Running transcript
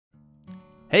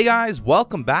Hey guys,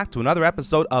 welcome back to another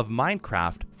episode of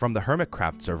Minecraft from the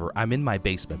Hermitcraft server. I'm in my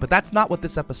basement, but that's not what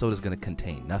this episode is going to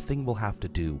contain. Nothing will have to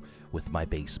do with my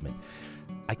basement.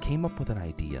 I came up with an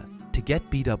idea to get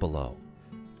B00.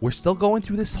 We're still going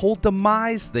through this whole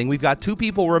demise thing. We've got two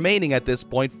people remaining at this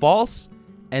point, False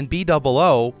and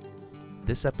B00.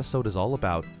 This episode is all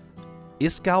about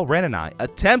Iskall, Ren, and I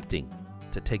attempting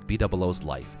to take B00's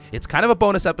life. It's kind of a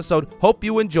bonus episode. Hope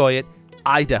you enjoy it.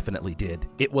 I definitely did.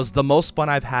 It was the most fun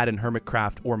I've had in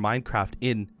Hermitcraft or Minecraft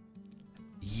in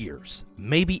years,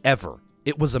 maybe ever.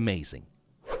 It was amazing.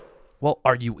 Well,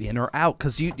 are you in or out?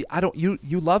 Because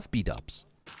you love B-dubs.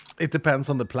 It depends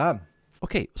on the plan.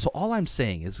 Okay, so all I'm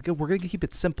saying is we're gonna keep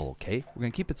it simple. Okay, we're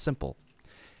gonna keep it simple.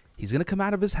 He's gonna come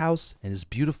out of his house in his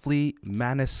beautifully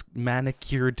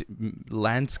manicured,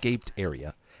 landscaped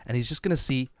area, and he's just gonna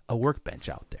see a workbench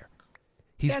out there.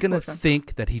 He's going to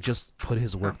think that he just put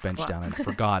his workbench down and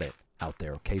forgot it out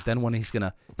there, okay? Then when he's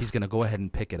gonna go ahead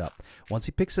and pick it up. Once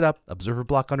he picks it up, observer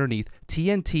block underneath,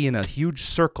 TNT in a huge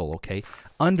circle, okay?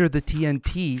 Under the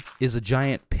TNT is a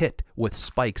giant pit with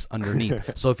spikes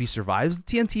underneath. So if he survives the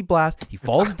TNT blast, he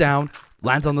falls down,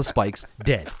 lands on the spikes,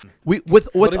 dead. With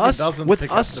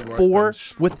us four,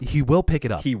 he will pick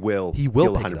it up. He will. He'll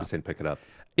 100% pick it up.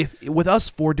 If with us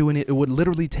four doing it, it would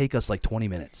literally take us like 20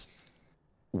 minutes.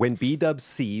 When B-Dub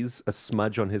sees a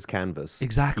smudge on his canvas,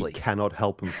 exactly, he cannot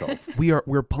help himself.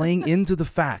 We're playing into the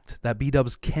fact that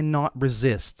B-Dubs cannot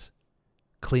resist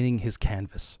cleaning his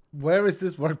canvas. Where is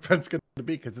this workbench going to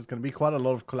be? Because it's going to be quite a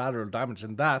lot of collateral damage,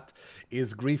 and that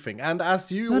is griefing. And as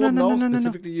you all know,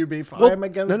 specifically you, Beef, I'm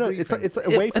against griefing. It's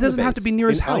away from it doesn't have to be near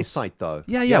his house. Eyesight, though.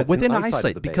 Yeah, within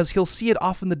eyesight, because he'll see it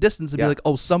off in the distance and be like,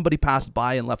 oh, somebody passed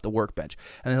by and left a workbench.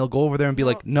 And then he'll go over there and be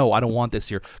like, no, I don't want this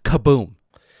here. Kaboom.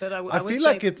 But I feel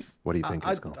like it's... What do you think,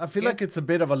 Iskall? I feel like it's a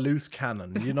bit of a loose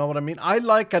cannon. You know what I mean? I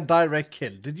like a direct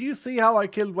kill. Did you see how I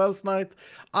killed Wells Knight?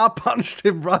 I punched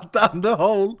him right down the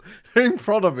hole in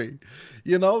front of me.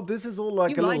 You know, this is all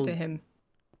like you lied to him.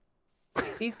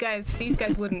 These guys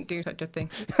wouldn't do such a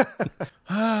thing.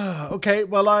 Okay,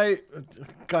 well,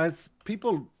 guys,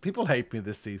 people hate me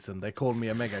this season. They call me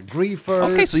a mega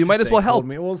griefer. Okay, so you might as well help.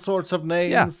 They call me all sorts of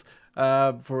names. Yeah.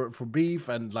 For Beef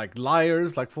and like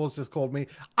liars, like False just called me.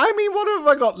 I mean, what have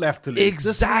I got left to lose?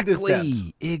 Exactly.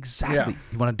 Yeah.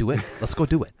 You want to do it? Let's go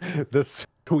do it. The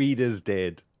Swede is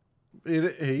dead.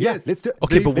 Yes. Let's do it.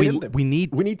 Okay, but we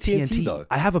need TNT though.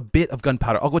 I have a bit of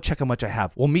gunpowder. I'll go check how much I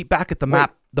have. We'll meet back at the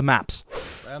maps.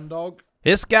 And dog.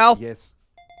 Iskall? Yes.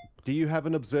 Do you have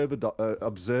an observer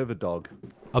dog?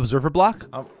 Observer block?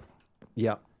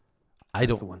 Yeah. I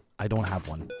don't have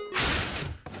one.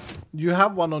 You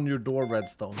have one on your door,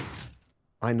 Redstone.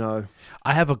 I know.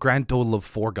 I have a grand total of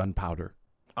 4 gunpowder.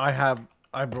 I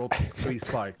brought 3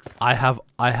 spikes. I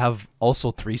have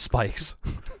also 3 spikes.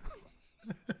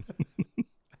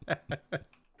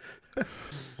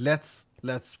 Let's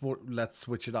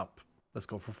switch it up. Let's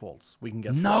go for False. We can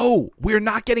get No, we're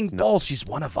not getting False. She's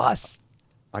one of us.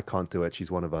 I can't do it.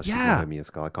 She's one of us. Yeah. She's one of me,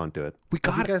 Iskall. I can't do it. We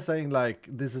got you guys saying like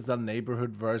this is a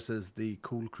neighborhood versus the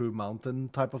Cool Crew Mountain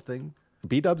type of thing?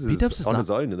 B-Dubs is on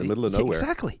his own in the middle of nowhere.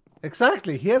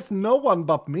 Exactly. He has no one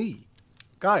but me.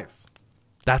 Guys.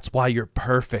 That's why you're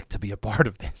perfect to be a part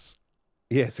of this.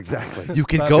 Yes, exactly. You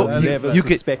could go.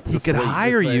 He could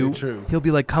hire you. True. He'll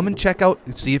be like, "Come and check out.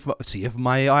 See if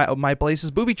my place is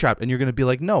booby trapped." And you're gonna be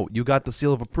like, "No, you got the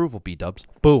seal of approval, B-Dubs."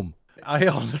 Boom. I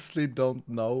honestly don't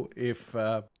know if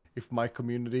my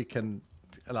community can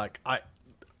like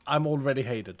I'm already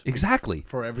hated. Exactly.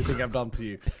 For everything I've done to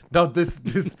you. No,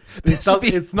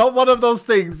 it's not one of those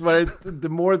things where the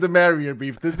more the merrier,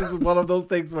 Beef. This is one of those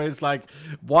things where it's like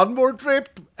one more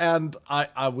trip and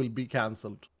I will be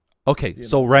cancelled. Okay,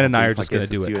 so Ren and I are just going to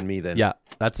do it. You and me then. Yeah,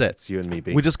 that's it. It's you and me,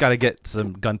 Beef. We just got to get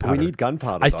some gunpowder. We need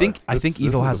gunpowder. I think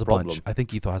Etho has a bunch. I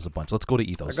think Etho has a bunch. Let's go to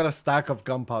Ethos. I got a stack of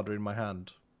gunpowder in my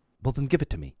hand. Well, then give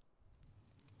it to me.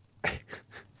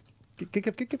 Come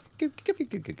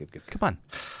on,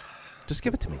 just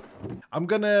give it to me. I'm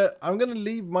gonna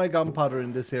leave my gunpowder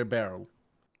in this here barrel.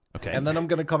 Okay. And then I'm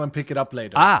gonna come and pick it up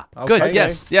later. Ah, okay. Good.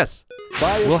 Yes.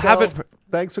 Bye, we'll have it.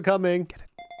 Thanks for coming. Get it.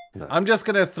 No. I'm just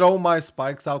gonna throw my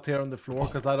spikes out here on the floor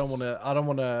because I don't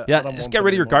wanna. Yeah, just get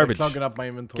rid of your garbage. Plugging up my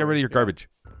inventory. Get rid of your garbage.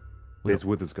 There's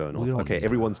withers going on. Okay,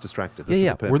 everyone's distracted.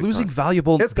 Yeah. We're losing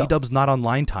valuable B-Dubs not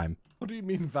online time. What do you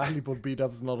mean valuable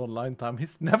B-Dubs not online time?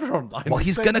 He's never online. Well,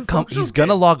 he's gonna come. He's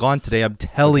gonna log on today. I'm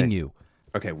telling you.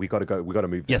 Okay, we gotta go. We gotta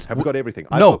move. Yes. Have we got everything?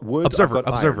 No. Wood, observer.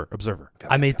 Okay,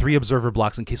 I made 3 observer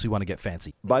blocks in case we want to get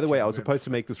fancy. By the way, I was supposed to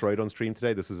make this road on stream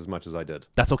today. This is as much as I did.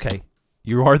 That's okay.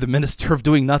 You are the minister of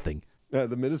doing nothing.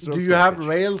 The Minister Do of you have Sausage.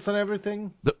 rails and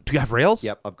everything? Do you have rails?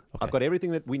 Yep, I've got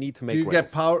everything that we need to make Do you rails.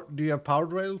 get power? Do you have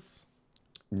powered rails?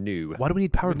 New. Why do we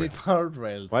need powered We need rails? powered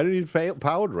rails. Why do you need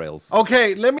powered rails?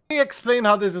 Okay, let me explain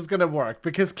how this is gonna work,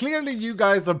 because clearly you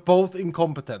guys are both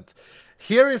incompetent.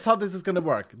 Here is how this is gonna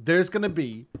work. There's gonna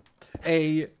be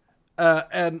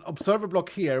an observer block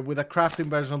here with a crafting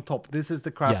bench on top. This is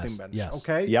the crafting bench. yes.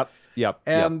 Okay. Yep.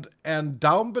 And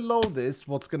down below this,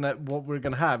 what we're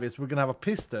gonna have is we're gonna have a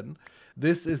piston.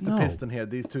 This is the No. piston here.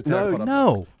 These two No, terracotta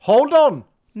no. blocks. Hold on.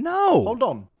 No. Hold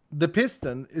on. The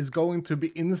piston is going to be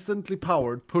instantly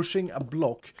powered, pushing a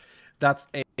block that's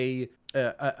a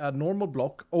normal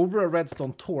block over a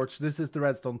redstone torch. This is the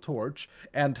redstone torch.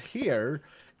 And here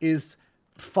is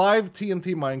 5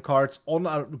 TNT minecarts on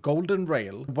a golden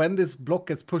rail. When this block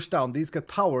gets pushed down, these get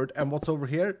powered. And what's over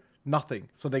here? Nothing.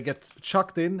 So they get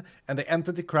chucked in and they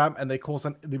enter the cram and they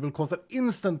will cause an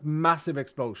instant massive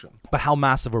explosion. But how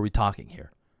massive are we talking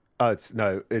here? It's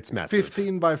massive.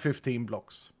 15 by 15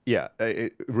 blocks. Yeah,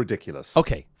 ridiculous.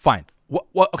 Okay, fine. What?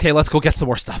 Okay, let's go get some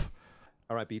more stuff.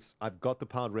 All right, Beefs. I've got the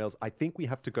powered rails. I think we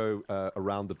have to go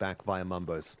around the back via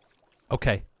Mumbo's.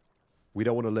 Okay, We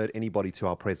don't want to alert anybody to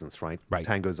our presence, right? Right.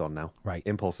 Tango's on now. Right.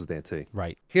 Impulse is there too.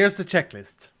 right. Here's the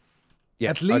checklist.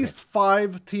 Yeah. At least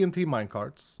 5 TNT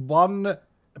minecarts, 1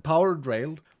 powered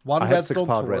rail, 1 I have 6 redstone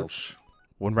powered torch, rails.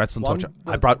 One redstone One torch. I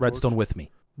redstone brought torch. redstone with me.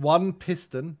 1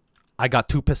 piston, I got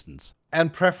 2 pistons.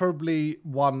 and preferably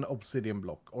 1 obsidian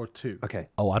block or 2. Okay.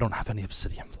 Oh, I don't have any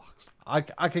obsidian blocks. I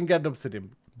can get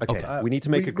obsidian. Okay. We need to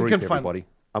make a group, can find- everybody.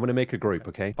 I'm going to make a group,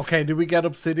 okay? Okay, do we get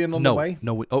obsidian on No, the way?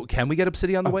 no. Oh, can we get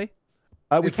obsidian on the way?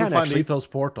 We If can find actually. Ethos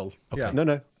portal. Yeah.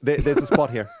 No. There's a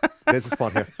spot here. There's a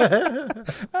spot here.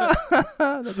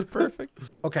 That's perfect.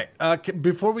 Okay,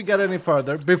 before we get any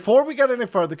further,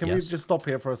 can we Yes. just stop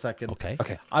here for a second? Okay.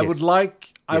 Okay. I yes. would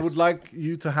like Yes.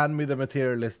 you to hand me the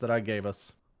material list that I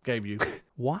gave you.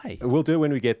 Why? We'll do it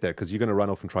when we get there, because you're going to run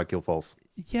off and try kill false.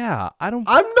 Yeah, I don't.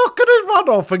 I'm not gonna run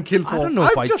off and kill I false. don't know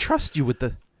if I'm I just- trust you with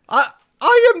the.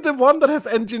 I am the one that has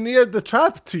engineered the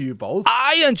trap to you both.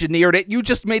 I engineered it. You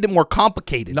just made it more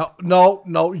complicated. No.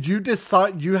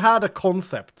 You had a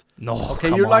concept. No. Okay,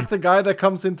 come you're on. like the guy that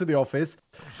comes into the office,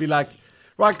 be like,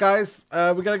 right, guys,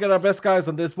 we gotta get our best guys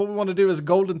on this. What we want to do is a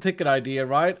golden ticket idea,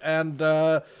 right? And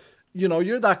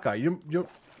you're that guy.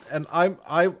 And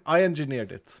I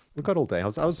engineered it. We've got all day. I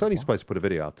was only supposed to put a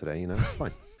video out today, It's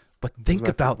fine. But think We'll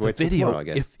have to about the wait till video. tomorrow, I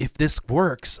guess. If this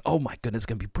works, oh my goodness, it's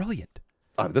gonna be brilliant.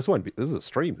 This is a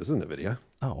stream. This isn't a video.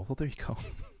 Oh well, there you go.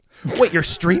 Wait, you're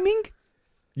streaming?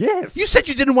 Yes. You said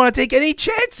you didn't want to take any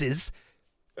chances.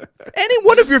 Any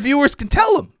one of your viewers can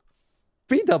tell him.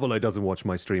 B00 doesn't watch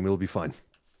my stream. It'll be fine.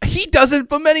 He doesn't,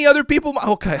 but many other people.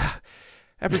 Okay,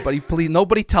 everybody, please,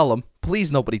 nobody tell him.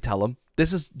 Please, nobody tell him.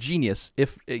 This is genius.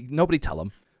 If nobody tell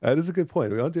him. That is a good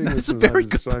point. We are doing That's this a on very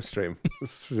this good live stream.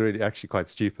 This is really actually quite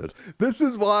stupid. This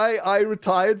is why I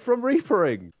retired from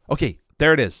reapering. Okay,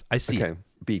 there it is. I see. Okay,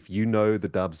 Beef, you know the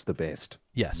dub's the best.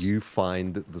 Yes. You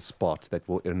find the spot that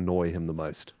will annoy him the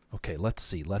most. Okay, let's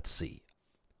see.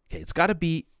 Okay, it's got to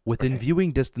be within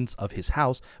viewing distance of his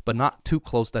house, but not too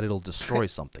close that it'll destroy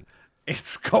something.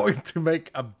 It's going to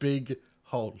make a big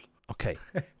hole. Okay.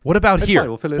 What about It's here? fine,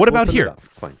 we'll fill it- What we'll about fill it here? up.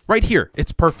 It's fine. Right here.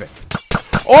 It's perfect.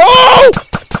 Oh!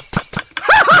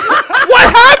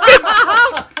 What happened?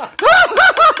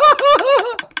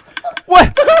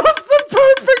 What? That was the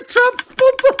perfect trap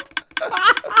spot.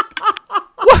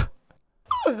 What?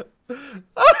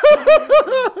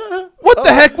 What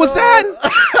the heck was that?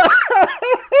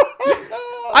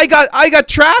 I got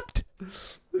trapped?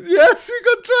 Yes, you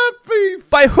got trapped, Beef.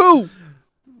 By who?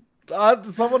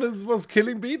 Someone was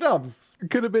killing B-dubs. It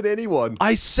could have been anyone.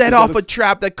 I set off a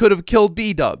trap that could have killed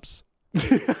B-dubs.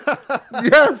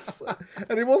 Yes,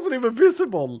 and it wasn't even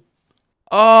visible.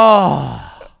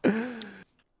 Oh.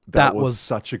 That was- was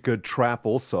such a good trap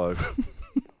also.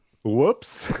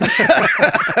 Whoops.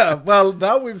 Well,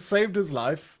 now we've saved his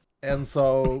life, and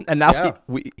so And now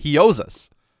yeah. he owes us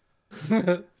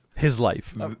his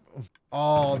life.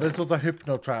 Oh, this was a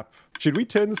hypno trap. Should we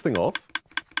turn this thing off?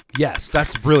 Yes,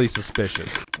 that's really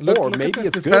suspicious. Or Look maybe at this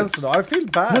it's good. dispenser, though. I feel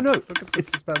bad. No, Look at this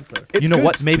dispenser. It's You know good.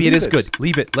 what? Maybe it Leave is good.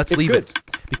 Leave it. Let's It's leave good. it.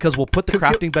 Because we'll put the 'Cause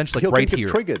crafting he'll- bench like he'll right think here.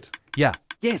 It's triggered. Yeah.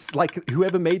 Yes, like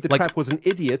whoever made the Like- trap was an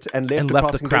idiot and left, And the, left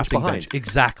crafting the bench crafting behind. bench.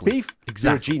 Exactly. Beef, Exactly.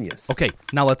 you're a genius. Okay,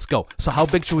 now let's go. So how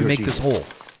big should we You're a make this genius.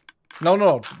 hole?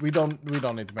 No, we don't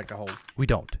need to make a hole. We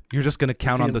don't. You're just gonna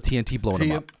count on the TNT blowing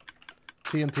them up.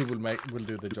 TNT will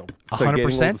do the job. So getting all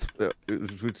 100%?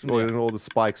 the, all the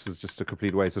spikes is just a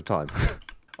complete waste of time.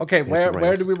 Okay, the where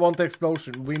rails. do we want the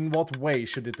explosion? In what way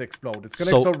should it explode? It's gonna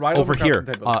So explode right over on the here,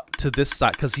 crafting table. to this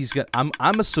side, because he's gonna.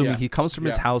 I'm assuming Yeah. he comes from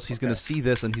his Yeah. house. He's gonna see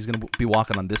this, and he's gonna be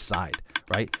walking on this side,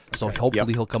 right? So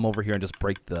hopefully he'll come over here and just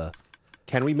break the.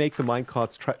 Can we make the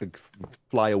minecarts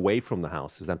fly away from the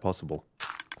house? Is that possible?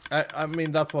 I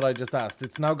mean, that's what I just asked.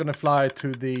 It's now gonna fly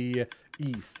to the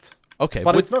east. Okay,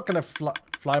 But it's not gonna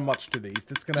fly much to the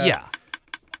east. It's gonna... yeah,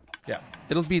 Yeah.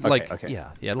 it'll be like okay. yeah,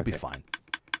 it'll be fine.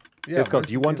 Yeah, Iskall,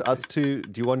 do you want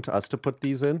where's us to put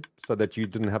these in so that you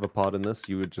didn't have a part in this?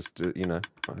 You would just you know.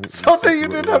 Something you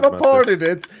didn't have a part in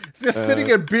it. It's just sitting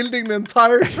here building the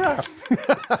entire trap.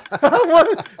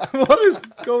 what is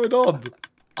going on?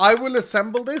 I will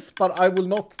assemble this, but I will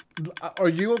not... Are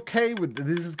you okay with this?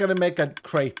 This is gonna make a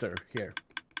crater here.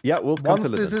 Yeah, we'll Once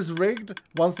this is rigged,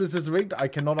 I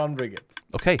cannot unrig it.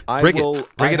 Okay, I bring will. it.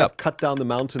 Bring I it have up. cut down the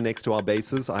mountain next to our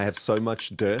bases. I have so much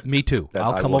dirt. Me too. that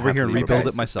I'll I come will over here and happily rebuild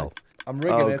replace. it myself. I'm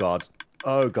rigging it. Oh god.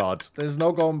 Oh god. There's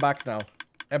no going back now.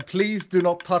 And please do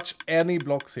not touch any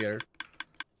blocks here.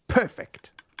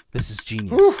 Perfect. This is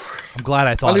genius. I'm glad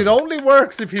I thought. Well, it of it. only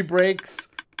works if he breaks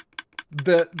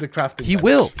the crafting He bench.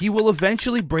 will. He will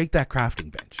eventually break that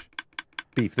crafting bench.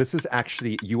 Beef, this is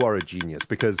actually, you are a genius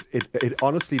because it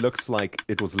honestly looks like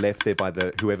it was left there by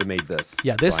whoever made this.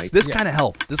 Yeah, this right? this kind of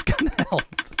helped. This kind of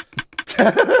helped.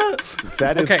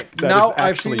 That is, Okay, that now is I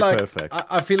actually feel like perfect.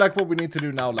 I feel like what we need to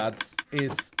do now, lads,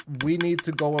 is we need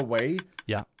to go away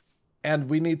Yeah. and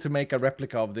we need to make a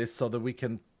replica of this so that we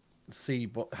can see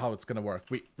how it's gonna work.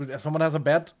 Someone has a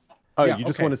bed. Oh, Yeah, you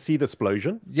just okay. want to see the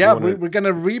explosion? Yeah, You wanna- we're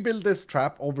gonna rebuild this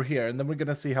trap over here, and then we're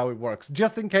gonna see how it works,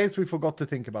 just in case we forgot to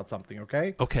think about something.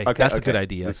 Okay? Okay, Okay, that's a okay. good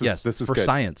idea. This Yes, is for good.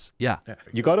 science. Yeah,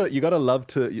 You gotta love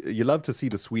to see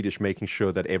the Swedish making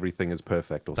sure that everything is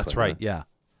perfect. Also, that's right. Yeah,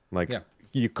 Like Yeah.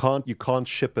 you can't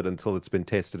ship it until it's been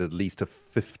tested at least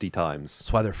 50 times.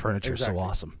 that's why their furniture is so Exactly.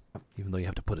 awesome. Even though you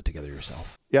have to put it together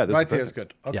yourself. Yeah, this Right here is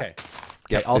perfect. good. Okay.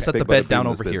 Okay, I'll It's set big the bada bed down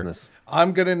boom, this over here. business.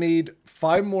 I'm gonna need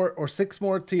 5 more or 6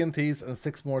 more TNTs and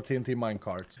 6 more TNT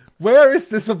minecarts. Where is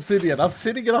this obsidian? I'm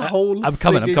sitting in a hole. I'm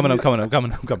coming. I'm singing- coming. I'm coming. I'm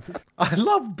coming. I'm coming. I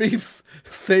love Beef's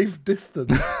safe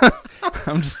distance.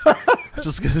 I'm just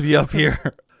gonna be up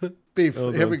here. Beef,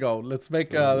 here we go. Let's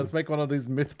make one of these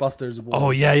MythBusters walls. Oh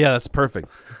yeah, yeah, that's perfect.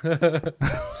 Here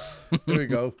we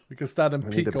go. We can stand and I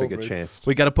need peek a bigger over it. chest.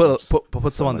 We gotta put So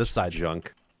some on much this side.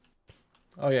 Junk.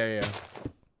 Oh yeah.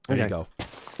 There you Okay. go.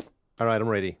 All right, I'm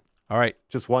ready. All right.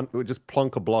 Just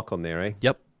plonk a block on there, eh?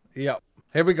 Yep. Yeah.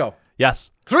 Here we go.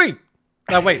 Yes. 3.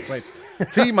 Now wait.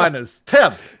 T minus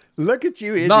 10, Look at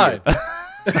you, idiot. 9,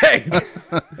 8,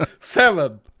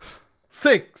 7,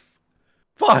 6,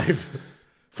 5,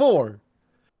 4,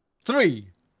 3,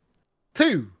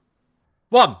 2,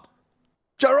 1.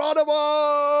 Geronimo!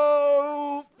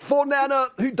 For Nana,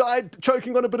 who died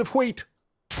choking on a bit of wheat.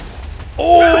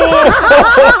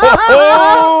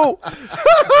 Oh!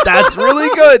 That's really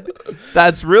good.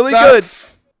 That's really good.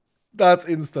 That's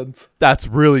instant. That's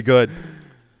really good.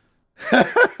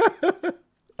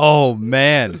 Oh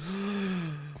man.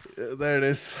 There it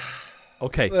is.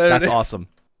 Okay, There it that's is. awesome.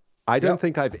 I don't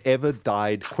think I've ever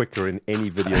died quicker in any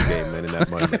video game than in that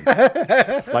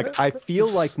moment. Like, I feel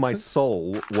like my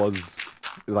soul was,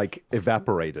 like,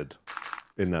 evaporated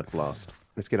in that blast.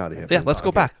 Let's get out of here. Yeah, friends. let's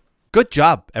go back. Good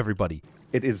job, everybody.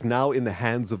 It is now in the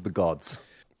hands of the gods.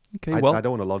 Okay, I well,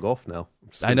 don't want to log off now. I'm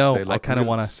just I gonna know, stay I locked. kinda I'm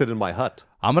gonna wanna- sit in my hut.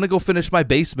 I'm gonna go finish my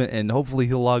basement, and hopefully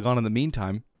he'll log on in the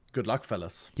meantime. Good luck,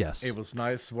 fellas. Yes. It was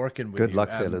nice working with Good you. luck,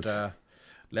 and,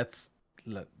 fellas.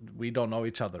 We don't know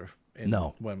each other.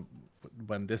 No.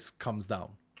 When this comes down,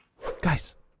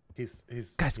 Guys, he's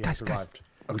Guys, he guys, has guys. arrived.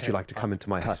 Would Okay, you like to come into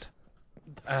my hut?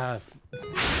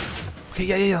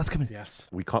 okay, yeah, let's come in. Yes.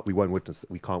 We won't witness.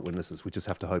 We can't witness this. We just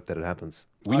have to hope that it happens.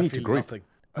 We I need to feel group. nothing.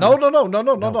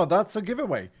 No. That's a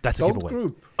giveaway. That's a Don't giveaway.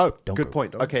 Group. Oh, Don't good group.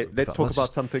 point. Okay, let's talk Let's about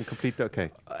just- something completely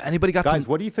okay. Anybody got Guys, some?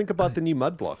 what do you think about the new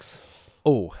mud blocks?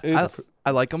 Oh,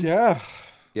 I like them. Yeah,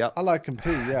 Yeah. I like him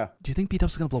too. Yeah. Do you think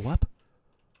B-Dub's gonna blow up?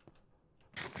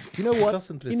 You know what?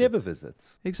 doesn't He visit. never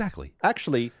visits. Exactly.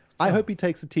 Actually, I hope he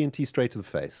takes the TNT straight to the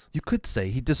face. You could say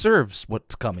he deserves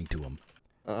what's coming to him.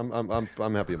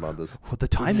 I'm happy about this. Well, the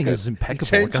timing good. is impeccable.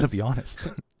 I gotta changes. be honest.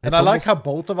 And It's I like almost- how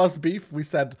both of us, Beef, we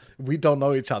said we don't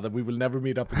know each other. We will never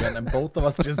meet up again. And both of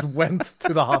us just went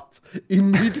to the hut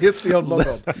immediately on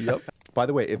logon. Yep. By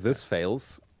the way, if this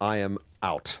fails, I am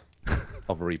out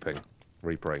of reapering.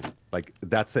 Like,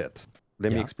 that's it.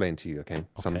 Let me Yeah. explain to you, okay?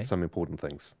 Okay. Some important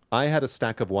things. I had a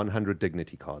stack of 100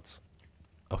 dignity cards.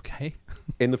 Okay.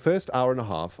 In the first hour and a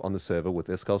half on the server with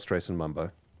Iskall, Stress, and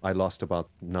Mumbo, I lost about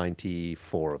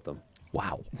 94 of them.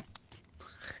 Wow.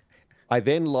 I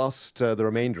then lost the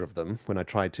remainder of them when I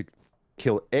tried to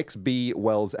kill XB,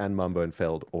 Wells, and Mumbo and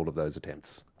failed all of those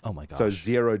attempts. Oh my gosh. So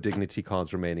 0 dignity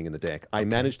cards remaining in the deck. I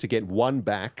managed to get 1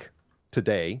 back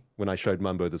today when I showed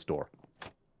Mumbo this door.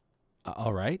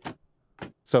 All right.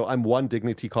 So I'm 1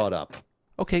 dignity card up.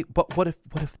 Okay, but what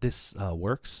if this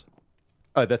works?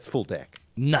 Oh, that's full deck.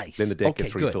 Nice. Then the deck okay,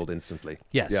 gets good. refilled instantly.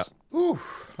 Yes. Yeah.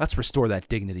 Let's restore that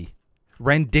dignity.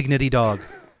 Ren dignity dog.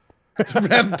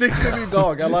 Ren dignity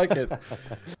dog. I like it.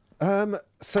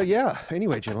 So yeah.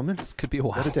 Anyway, gentlemen, This could be a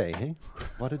while. what a day, hey?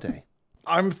 What a day.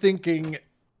 I'm thinking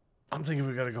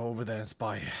we gotta go over there and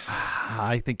spy.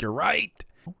 I think you're right.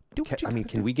 Do what you I mean,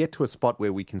 gotta can we get to a spot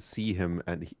where we can see him?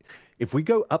 And if we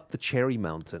go up the Cherry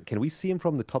Mountain, can we see him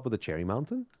from the top of the Cherry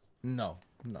Mountain? No.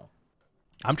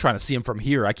 I'm trying to see him from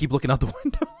here. I keep looking out the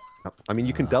window. I mean,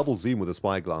 you can double zoom with a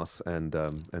spyglass and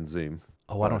zoom.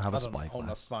 Oh, I don't have a I don't own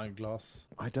a spyglass. spyglass.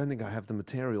 I don't think I have the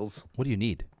materials. What do you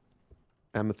need?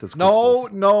 Amethyst No,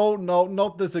 crystals. no,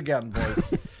 not this again,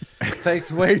 boys. It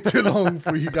takes way too long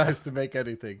for you guys to make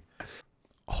anything.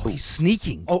 Oh, he's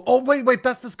sneaking. Oh, wait,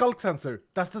 that's the skulk sensor.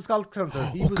 That's the skulk sensor.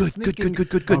 He Oh, was good, sneaking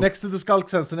good. next to the skulk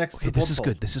sensor, next Okay, to the this is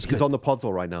console. good. This is He's good. on the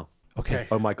podzol right now. Okay.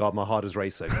 Oh my god, my heart is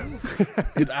racing.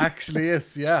 It actually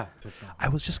is, yeah. I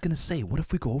was just gonna say, what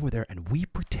if we go over there and we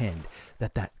pretend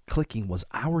that clicking was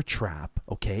our trap,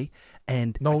 okay?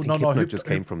 And No, Hypno just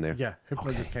came from there. Yeah, Hypno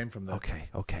Okay, just came from there.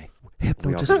 Okay. We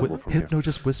Hypno are just visible from here. Hypno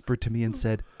just whispered to me and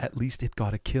said, "At least it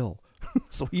got a kill,"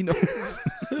 so he knows.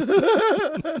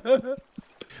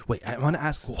 Wait, I want to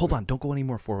ask. Hold on, don't go any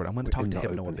more forward. I'm going to talk in to the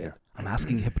Hypno a open bit. there. I'm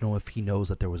asking Hypno if he knows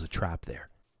that there was a trap there.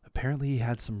 Apparently, he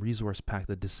had some resource pack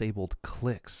that disabled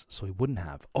clicks, so he wouldn't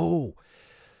have. Oh,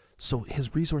 so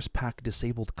his resource pack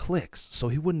disabled clicks, so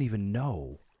he wouldn't even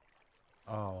know.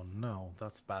 Oh no,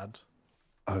 that's bad.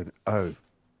 Oh,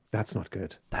 that's not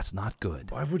good. That's not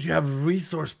good. Why would you have a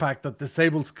resource pack that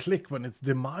disables click when it's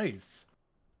demise?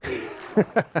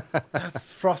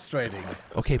 That's frustrating.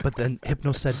 Okay, but then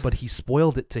Hypno said, but he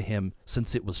spoiled it to him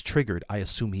since it was triggered. I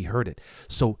assume he heard it.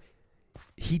 So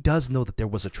he does know that there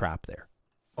was a trap there.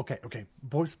 Okay,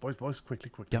 boys, quickly.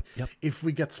 Yep. If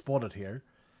we get spotted here,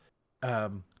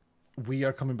 we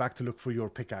are coming back to look for your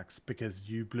pickaxe because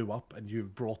you blew up and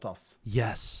you've brought us.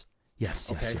 Yes.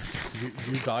 Okay,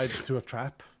 you died to a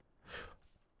trap.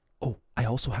 Oh, I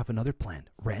also have another plan.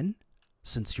 Ren,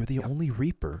 since you're the only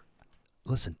Reaper,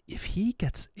 listen, if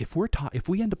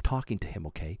we end up talking to him,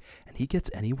 okay, and he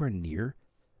gets anywhere near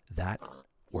that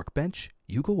workbench,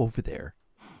 you go over there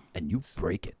and you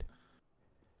break it.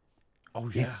 Oh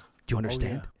yeah. Yes. Do you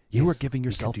understand? yeah. You Yes, are giving we can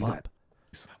yourself do up. that.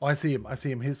 Oh, I see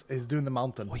him. He's doing the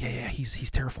mountain. Oh yeah, he's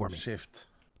terraforming. Shift.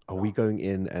 Are we going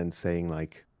in and saying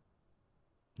like,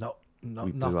 No, We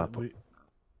blew nothing. up. We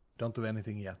don't do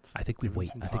anything yet. I think we Give him wait.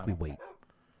 some I think we time. wait.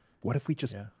 what if we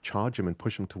just Yeah. charge him and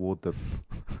push him toward the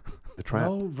trap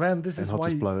No, Ren, this and is he'll why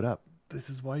just blow it up? this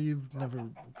is why you've never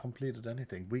completed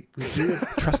anything. We do it.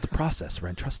 Trust the process,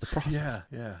 Ren. Trust the process.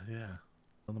 yeah.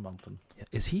 On the mountain.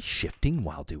 Is he shifting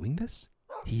while doing this?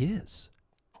 He is.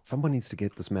 Someone needs to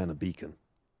get this man a beacon.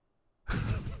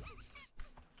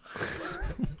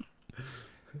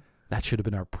 That should have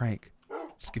been our prank.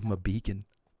 Just give him a beacon.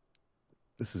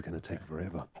 This is going to take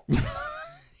forever.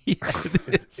 Yeah,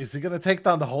 it is. Is he gonna take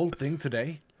down the whole thing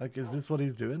today? Like, is this what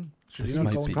he's doing? Should This he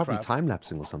might not go be- on Probably crafts? time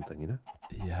lapsing or something, you know?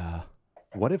 Yeah.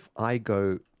 What if I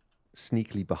go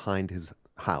sneakily behind his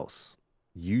house?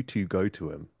 You two go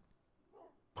to him,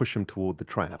 push him toward the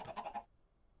trap,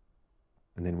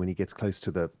 and then when he gets close to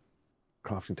the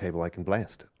crafting table, I can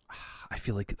blast it. I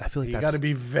feel like You that's gotta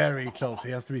be very close.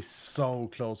 He has to be so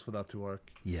close for that to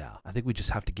work. yeah. I think we just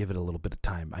have to give it a little bit of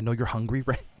time. I know you're hungry,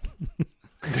 right?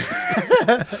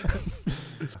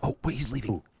 Oh wait, he's leaving.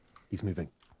 Ooh, he's moving.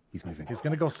 He's moving. He's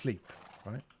gonna go sleep,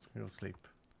 right? He's gonna go sleep.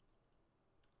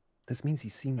 This means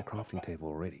he's seen the crafting table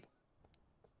already.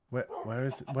 Where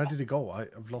did he go?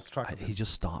 I've lost track of him. He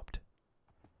just stopped.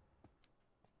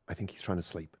 I think he's trying to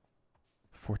sleep.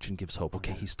 Fortune gives hope.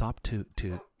 Okay, he stopped to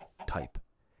type.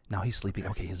 Now he's sleeping.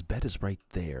 Okay, his bed is right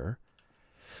there.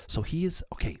 So he is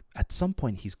okay. At some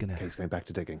point, he's gonna. Okay, he's going back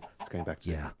to digging. He's going back to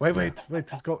Yeah. digging. Wait.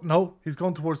 He's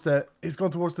going towards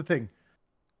the thing.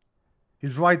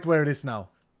 He's right where it is now.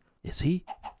 Is he?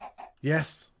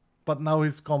 Yes, but now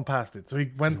he's gone past it. So he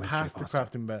went went past straight the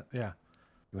past crafting bed. Yeah.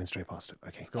 He went straight past it.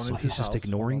 Okay. He's going So into he's his just house.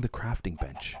 ignoring Hold the crafting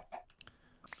bench.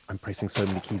 I'm pressing so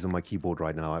many keys on my keyboard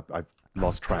right now. I've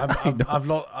lost track. I've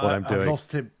doing.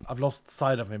 lost him. I've lost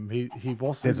sight of him. He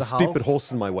was There's in a the house. stupid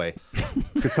horse in my way.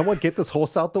 Could someone get this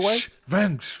horse out the way?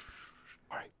 Ren.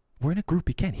 We're in a group.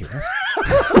 He can't hear us.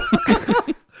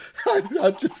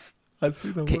 I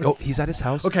see the Okay. Oh, he's at his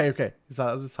house. Okay. He's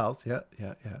out of his house. Yeah.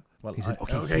 Well, He's in-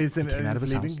 he's he came out of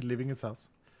his leaving, house. leaving his house.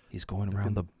 He's going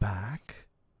around the back.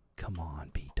 Come on,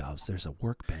 B-dubs. There's a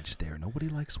workbench there. Nobody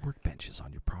likes workbenches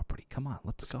on your property. Come on,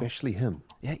 let's go. Especially him.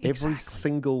 Yeah, exactly. Every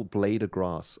single blade of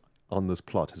grass on this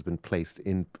plot has been placed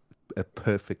in a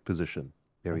perfect position.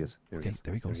 There he is. There he is.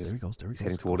 There he goes. There he goes. There he goes. He's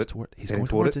heading toward it. He's going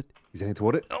towards it. He's heading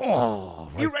toward it. Oh,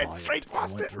 he ran straight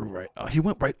past it. He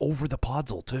went right over the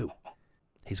podzol too.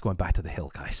 He's going back to the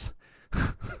hill, guys.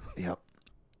 Yep.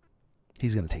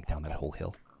 He's gonna take down that whole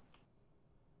hill.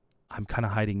 I'm kind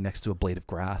of hiding next to a blade of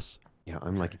grass. Yeah,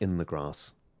 I'm like in the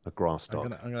grass. A grass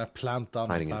dog. I'm gonna plant down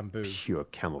hiding bamboo. in pure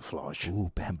camouflage.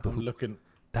 Ooh, bamboo. I'm looking.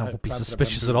 That won't be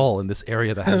suspicious at all in this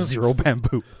area that has 0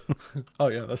 bamboo. Oh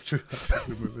yeah, that's true.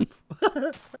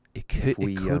 It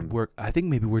could work. I think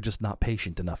maybe we're just not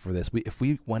patient enough for this. If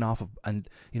we went off of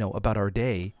about our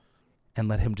day and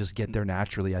let him just get there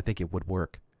naturally, I think it would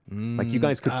work. Like you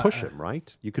guys could push him,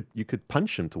 right? You could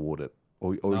punch him toward it,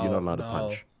 or you're not allowed to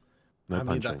punch. No I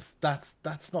mean, punching.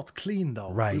 that's not clean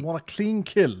though. Right. We want a clean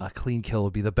kill. A clean kill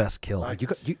would be the best kill.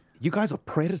 You guys are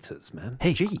predators, man.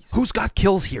 Hey, jeez. Who's got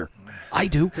kills here? I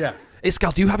do. Yeah.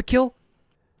 Iskall, do you have a kill?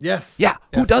 Yes. Yeah.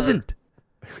 Who doesn't?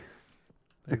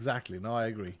 Exactly. No, I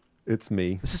agree. It's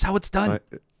me. This is how it's done.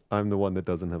 I'm the one that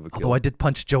doesn't have a kill. Although I did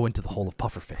punch Joe into the hole of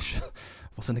pufferfish.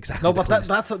 Wasn't exactly. No,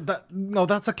 but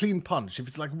that's a clean punch. If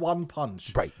it's like one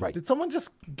punch. Right. Did someone just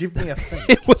give me a thing?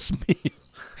 It was me.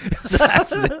 It was an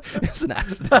accident. It was an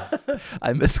accident.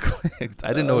 I misclicked. I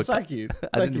didn't know. Thank you.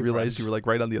 I didn't realize you were like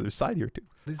right on the other side here too.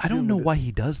 I don't know why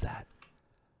he does that.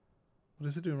 What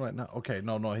is he doing right now? Okay,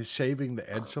 no, he's shaving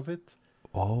the edge of it.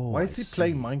 Oh, why is he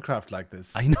playing Minecraft like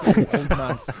this? I know. Old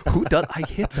man's. Who does? I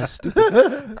hit the stupid.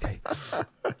 Okay.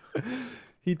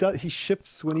 He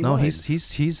shifts when he No, mines.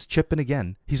 he's chipping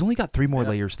again. He's only got 3 more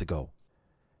layers to go.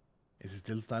 Is he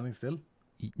still standing still?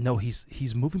 No,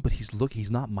 he's moving, but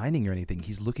he's not mining or anything.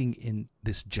 He's looking in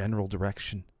this general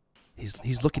direction.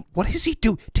 He's looking. What does he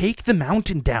do? Take the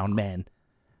mountain down, man.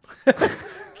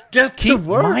 Keep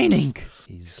mining.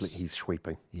 He's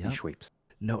sweeping. Yep. He sweeps.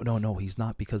 No, he's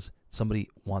not, because somebody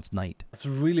wants night. It's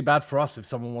really bad for us if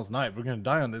someone wants night. We're gonna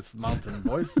die on this mountain,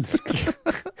 boys.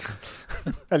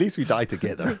 At least we die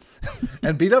together.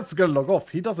 And B-Dub's gonna log off.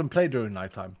 He doesn't play during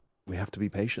nighttime. We have to be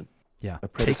patient. Yeah. A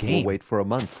predator will wait for a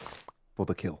month for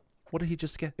the kill. What did he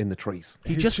just get? In the trees.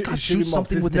 He just got shoot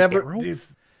something with an arrow?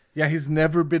 He's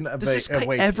never been awake. Does this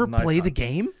guy ever play the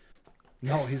game?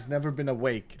 No, he's never been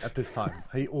awake at this time.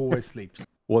 He always sleeps.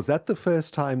 Was that the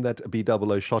first time that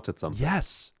B00 shot at something?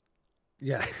 Yes.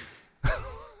 Yeah.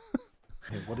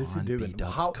 Hey, what is he doing?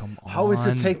 Come how is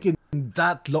it taking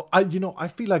that long? I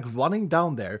feel like running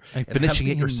down there and finishing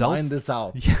it yourself. Find this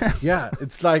out. Yes. Yeah,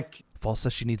 it's like False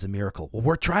says she needs a miracle. Well,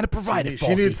 we're trying to provide it. She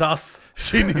Falsey. needs us.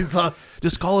 She needs us.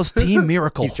 Just call us Team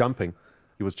Miracle. He's jumping.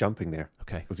 He was jumping there.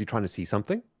 Okay. Was he trying to see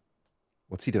something?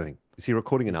 What's he doing? Is he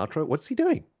recording an outro? What's he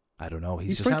doing? I don't know.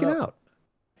 He's just freaking out.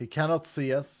 He cannot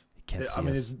see us. He can't see I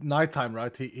mean, us. it's nighttime,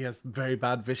 right? He has very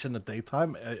bad vision at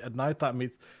daytime. At nighttime,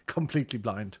 he's completely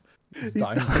blind. He's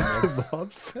dying to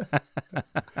mobs.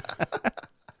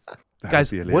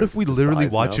 Guys, what if we literally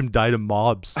watch him die to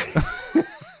mobs?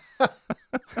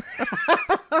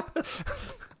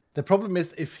 The problem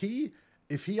is if he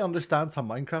understands how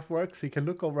Minecraft works, he can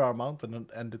look over our mountain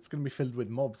and it's going to be filled with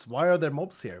mobs. Why are there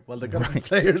mobs here? Well, they're going to be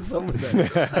players over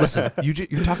there. Listen,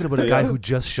 you're talking about a guy who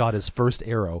just shot his first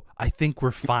arrow. I think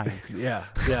we're fine. Yeah,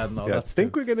 no, I that's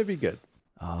think we're going to be good.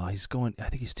 He's going. I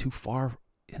think he's too far.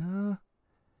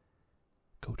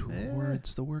 Go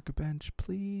towards the workbench,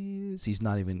 please. He's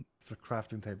not even. It's a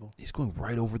crafting table. He's going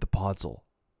right over the podzol.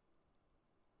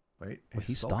 Wait,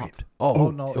 he stopped. Wait. Oh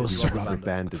no, it was Rubber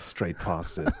banded straight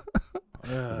past it.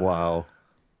 Wow,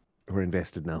 we're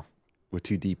invested now. We're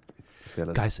too deep,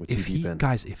 fellas.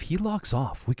 Guys, if he locks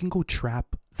off, we can go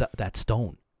trap that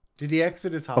stone. Did he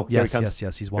exit his house? Oh, yes.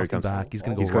 He's walking back. He's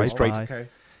gonna go right straight. by. Okay.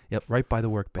 Yep, right by the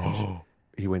workbench.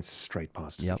 He went straight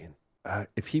past it again.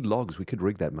 If he logs, we could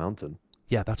rig that mountain.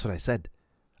 Yeah, that's what I said.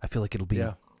 I feel like it'll be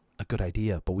a good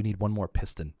idea, but we need one more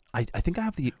piston. I think I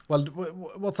have the. Well,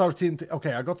 what's our TNT?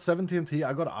 Okay, I got 7 TNT.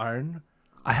 I got iron.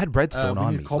 I had redstone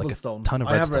on me, cobblestone. like a ton of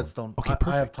redstone. I have redstone. Okay, perfect.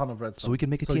 I have a ton of redstone. So we can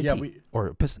make a TNT or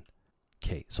a piston.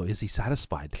 Okay, so is he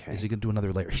satisfied? Okay. Is he gonna do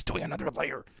another layer? He's doing another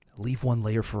layer. Leave one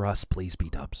layer for us, please,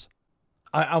 B-dubs.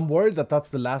 I'm worried that's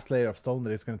the last layer of stone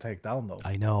that it's gonna take down, though.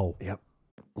 I know. Yep.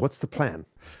 What's the plan?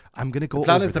 I'm gonna go. The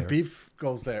plan over is there. the beef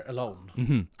goes there alone.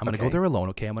 I'm gonna go there alone.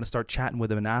 Okay, I'm gonna start chatting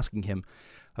with him and asking him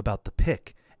about the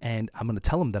pick, and I'm gonna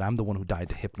tell him that I'm the one who died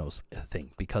to Hypno's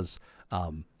thing because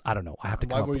I don't know. I have to.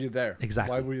 Why were you there?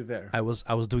 Exactly. Why were you there? I was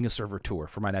doing a server tour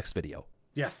for my next video.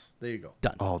 Yes, there you go.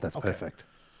 Done. Oh, that's perfect.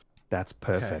 That's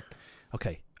perfect.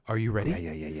 Okay. Are you ready?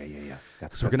 Yeah.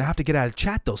 So we're gonna have to get out of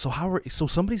chat though. So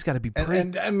somebody's got to be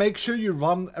praying. And make sure you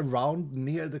run around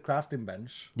near the crafting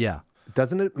bench. Yeah.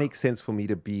 Doesn't it make sense for me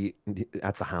to be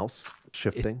at the house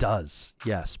shifting? It does,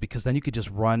 yes, because then you could just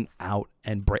run out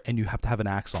and break, and you have to have an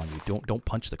axe on you. Don't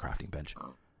punch the crafting bench.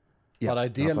 Yeah, but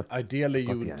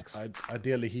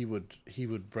ideally he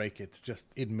would break it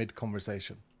just in mid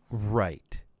conversation.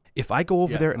 Right. If I go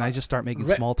over there and I just start making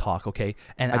small talk, okay,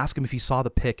 and ask him if he saw the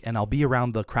pick, and I'll be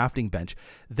around the crafting bench,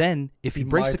 then if he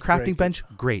breaks the crafting bench,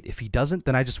 great. If he doesn't,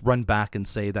 then I just run back and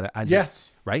say that I just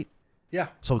right. Yeah.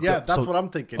 So that's what I'm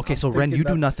thinking. Okay, so Ren, you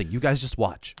do nothing. You guys just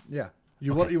watch. Yeah.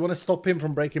 You want to stop him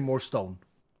from breaking more stone.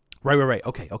 Right.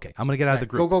 Okay. I'm gonna get out of the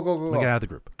group. Go. I'm gonna get out of the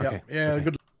group. Yeah. Okay. Yeah. Okay.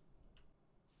 Good.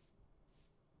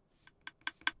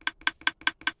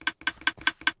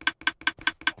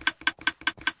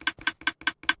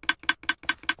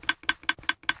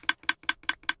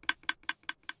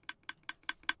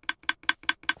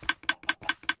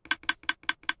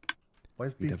 Why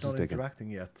is Beef not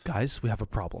interacting yet? Guys, we have a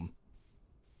problem.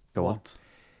 Go on.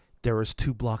 There was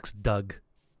 2 blocks dug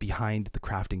behind the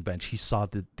crafting bench. He saw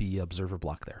the observer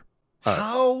block there.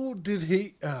 How did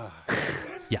he?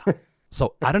 Yeah.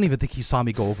 So I don't even think he saw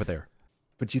me go over there.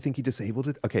 But do you think he disabled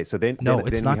it? Okay, so then no, then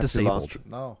it's we not have to disabled.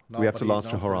 No. We have to last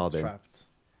to knows Hurrah it's then. trapped.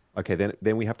 Okay,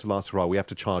 then we have to last hurrah. We have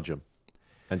to charge him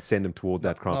and send him toward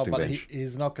that crafting No, but bench.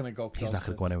 he's not going to go close. He's not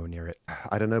going to go anywhere near it.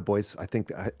 I don't know, boys. I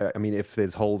think I mean, if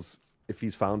there's holes, if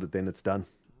he's found it, then it's done.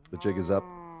 The jig is up.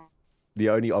 The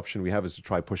only option we have is to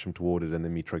try push him toward it and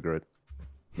then me trigger it.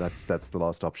 That's the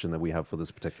last option that we have for this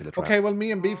particular trap. Okay, well,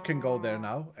 me and Beef can go there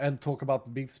now and talk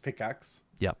about Beef's pickaxe.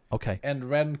 Yeah. Okay. And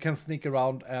Ren can sneak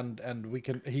around and he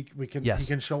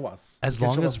can show us. As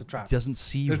long as he doesn't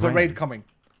see There's Ren. a raid coming.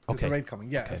 There's Okay. a raid coming.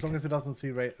 Yeah, Okay, as long as he doesn't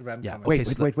see Ren Yeah, coming.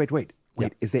 okay. Wait. Yeah.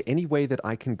 Is there any way that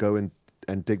I can go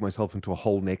and dig myself into a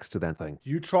hole next to that thing?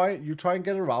 You try and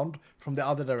get around from the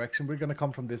other direction. We're gonna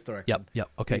come from this direction. Yep.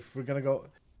 Okay. Beef, we're gonna go.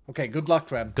 Okay, good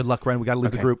luck, Ren. Good luck, Ren. We got to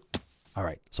leave the Okay. group. All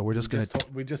right. So we're just going to...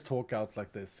 We just talk out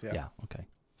like this. Yeah. Yeah. Okay.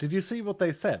 Did you see what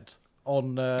they said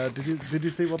on? Did you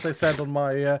see what they said on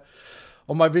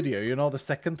my video? You know, the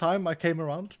second time I came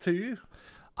around to you.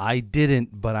 I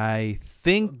didn't, but I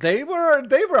think They were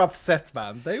upset,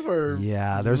 man. They were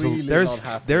there's really not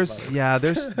happy about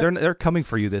it. they're coming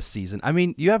for you this season. I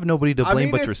mean, you have nobody to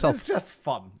blame but yourself. It's just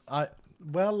fun.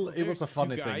 It was a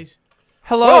funny thing.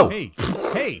 Hello.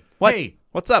 Hey. What? Hey.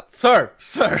 What's up? Sir.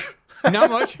 Not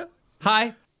much.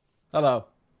 Hi. Hello.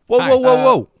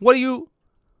 Whoa. What are you?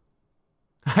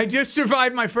 I just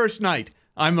survived my first night.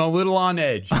 I'm a little on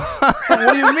edge.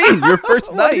 What do you mean? Your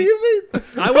first What do night? you mean?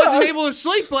 I wasn't able to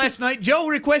sleep last night. Joe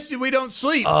requested we don't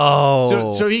sleep.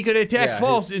 Oh. So he could attack Yeah,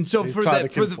 false, he's- and so he's for trying that to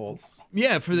kill for the False.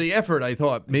 for the effort, I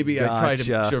thought maybe I'd try to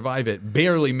Gotcha. survive it.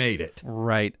 Barely made it.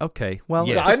 Right. Okay. Well,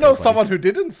 Yeah. it's I okay, know buddy. someone who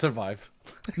didn't survive.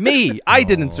 Me. I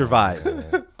didn't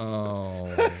survive. Oh.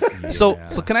 So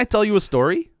can I tell you a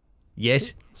story?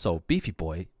 Yes. So Beefy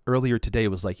Boy earlier today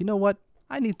was like, you know what?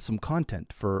 I need some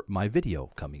content for my video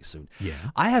coming soon. Yeah.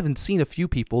 I haven't seen a few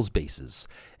people's bases.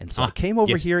 And so I came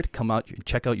over yes. here to come out and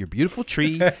check out your beautiful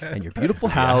tree and your beautiful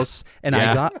house. And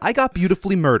Yeah. I got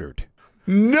beautifully murdered.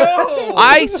 No.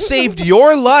 I saved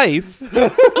your life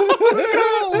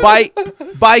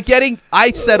by getting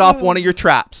I set off one of your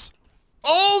traps.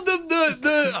 Oh,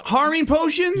 the harming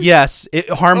potion. Yes, it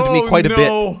harmed me quite a bit.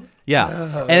 No.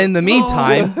 Yeah. And in the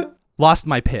meantime, lost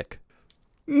my pick.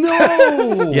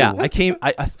 No. Yeah,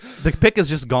 the pick is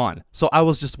just gone. So I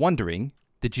was just wondering,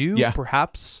 did you Yeah.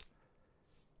 perhaps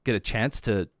get a chance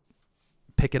to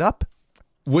pick it up?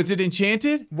 Was it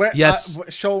enchanted? Where, Yes.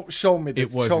 show me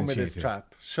this. It was Show me this enchanted.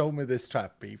 trap. Show me this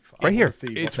trap, Beef. I Right wanna here. see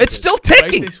It's- what It's it is. still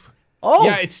ticking. Right, Oh,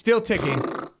 Yeah, it's still ticking.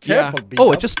 careful, Yeah. Beef.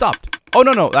 Oh, it just stopped. Oh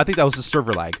no, I think that was the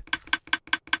server lag.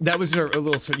 That was a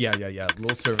little yeah,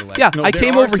 little server lag. Yeah, No, I there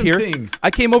came are over some here. things. I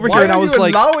came over Why here and are I was you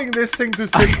like, allowing this thing to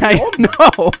simply I on?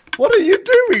 know. What are you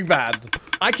doing, man?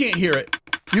 I can't hear it.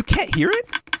 You can't hear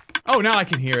it? Oh, now I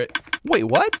can hear it. Wait,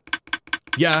 what?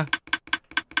 Yeah.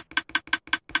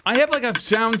 I have like a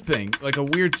sound thing, like a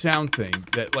weird sound thing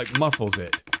that like muffles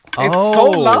it. It's so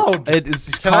loud. It is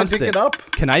Can constant. I pick it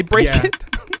up? Can I break Yeah. it?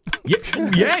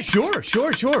 Yeah, sure.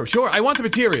 I want the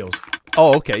materials.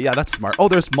 Oh, okay. Yeah, that's smart. Oh,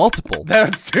 there's multiple.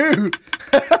 There's two.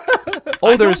 Oh,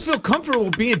 I don't there's feel comfortable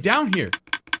being down here.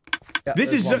 Yeah,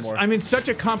 This there's is one more. I'm in such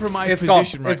a compromised It's gone.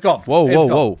 position right It's gone. Whoa. It's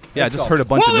gone. Yeah, I It's just gone. heard a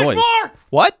bunch Whoa, of there's noise. more!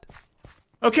 What?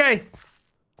 Okay.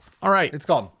 All right. It's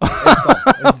gone. It's gone.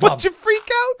 It's done. Did you freak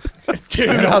out? Dude,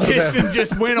 out a of there. piston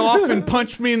just went off and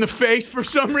punched me in the face for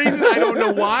some reason. I don't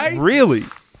know why. Really?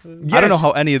 I don't know Yes.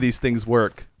 how any of these things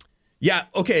work. Yeah,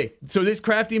 okay. So this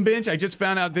crafting bench, I just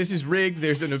found out this is rigged.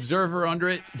 There's an observer under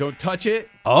it. Don't touch it.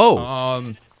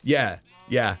 Oh. Yeah.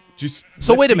 Just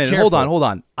So let's wait a be minute. careful. Hold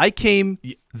on. I came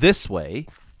this way.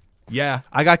 Yeah.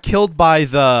 I got killed by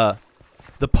the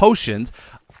potions.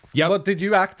 Yep. But did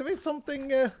you activate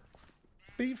something,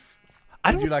 Beef?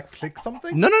 I Did don't. you like click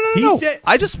something? No. He said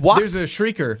I just walked. There's a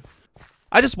shrieker.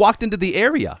 I just walked into the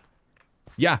area,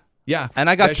 Yeah. and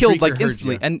I got That killed shrieker like heard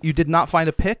instantly. you. And you did not find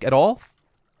a pick at all.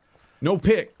 No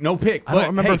pick. I don't But,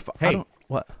 remember. Hey, If, I don't.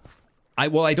 What?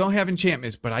 I don't have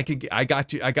enchantments, but I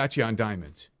got you on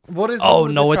diamonds. What is? Oh with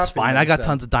the no, it's crafting fine. I bench got then?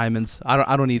 tons of diamonds.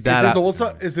 I don't need Is that.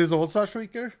 this also a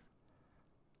shrieker?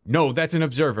 No, that's an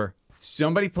observer.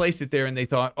 Somebody placed it there, and they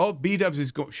thought, "Oh, B-Dubs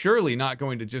is surely not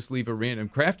going to just leave a random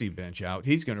crafting bench out.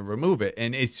 He's going to remove it."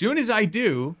 And as soon as I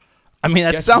do, I mean,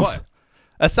 guess what?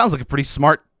 that sounds like a pretty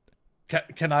smart.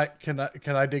 Can I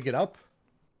dig it up?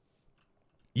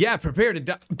 Yeah, prepare to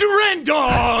die. Duran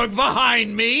Dog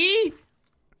behind me.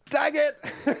 Dang it!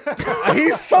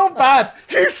 He's so bad.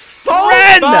 He's so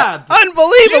Ren! bad.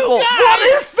 Unbelievable! What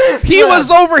is this? He man? was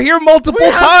over here multiple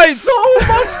We have times. so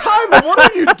much time. What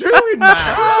are you doing, man?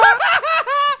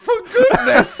 For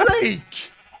goodness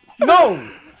sake! No,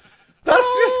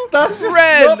 that's just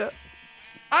Ren! not-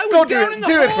 I Go was do down it, in the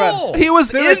do it, Ren. hole. He was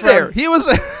Do in it, there. Ren. He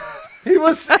was. He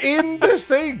was in the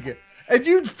thing, and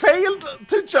you failed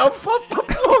to jump up a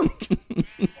block.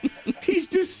 He's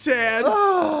just sad.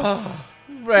 Oh,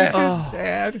 Ren. Just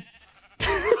sad.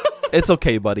 It's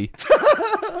okay, buddy.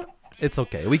 It's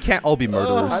okay. We can't all be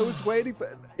murderers. I was waiting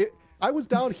for it. I was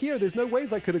down here. There's no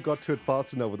ways I could have got to it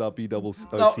fast enough without No,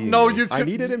 seeing no, me. you I could-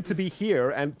 needed him to be here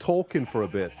and talking for a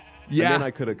bit. Yeah. And then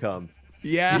I could have come.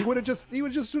 Yeah. He would have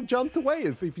just jumped away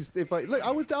if I look.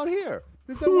 I was down here.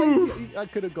 There's no way I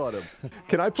could have got him.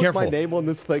 Can I put my Careful. name on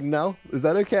this thing now? Is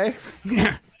that okay?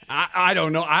 I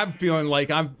don't know. I'm feeling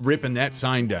like I'm ripping that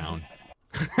sign down.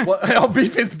 What? Oh,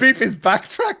 Beef is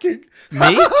backtracking.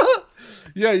 Me?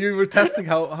 Yeah, you were testing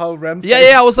how Ren.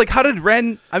 Yeah. I was like, how did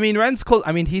Ren? I mean, Ren's close.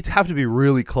 I mean, he'd have to be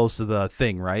really close to the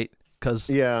thing, right? Because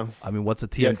Yeah. I mean, what's a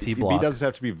Yeah, TNT he block? does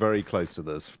have to be very close to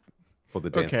this for the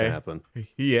dance Okay. to happen.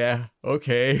 Yeah.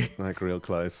 Okay. Like real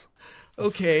close.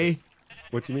 Okay.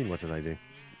 What do you mean? What did I do?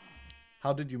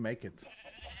 How did you make it?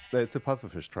 It's a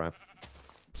pufferfish trap.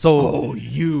 So, Oh,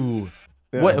 you.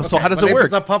 Yeah. what, so how does but it if work?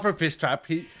 It's a pufferfish trap.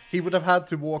 He would have had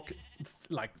to walk,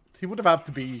 like he would have had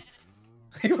to be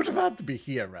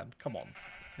here, Ren. Come on.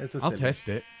 It's a I'll silly. test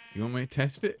it. You want me to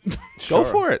test it? Go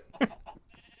for it.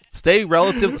 Stay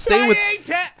relative. Stay with.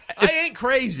 I ain't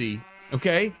crazy.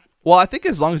 Okay. Well, I think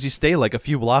as long as you stay like a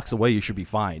few blocks away, you should be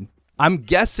fine. I'm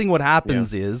guessing what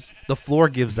happens is the floor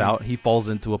gives out. He falls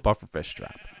into a pufferfish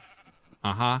trap.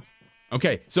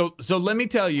 Okay. So let me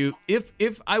tell you,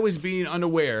 if I was being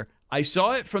unaware, I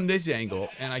saw it from this angle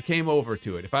and I came over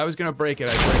to it. If I was gonna break it,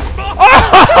 I'd break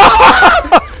it.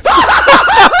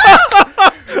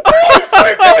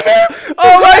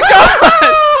 Oh my god!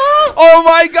 Oh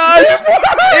my god!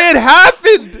 It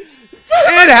happened!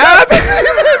 It happened!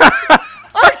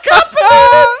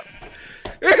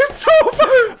 It's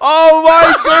over. Oh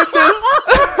my goodness!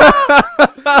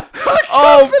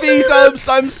 Oh, B-dubs,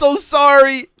 I'm so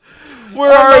sorry.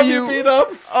 Where I are love you?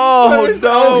 Beat-ups. Oh, Where is-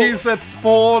 no. Oh, he's at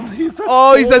spawn. He's at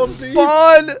Oh, he's at Beef.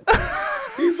 spawn!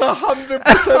 He's 100%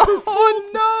 at spawn.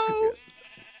 Oh no!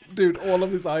 Dude, all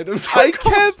of his items. Are I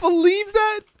gone. can't believe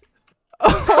that!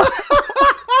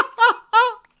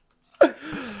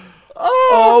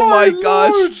 Oh my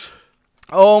gosh. Lord.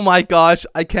 Oh my gosh,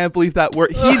 I can't believe that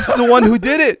worked. He's the one who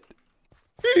did it!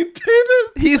 He did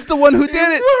it. He's the one who did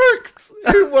it! Worked.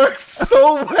 It worked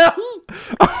so well.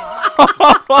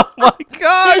 Oh my It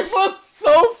gosh! was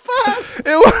so fast.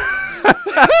 It was,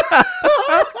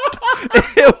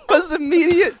 it was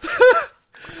immediate.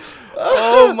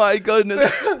 Oh my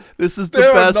goodness. This is the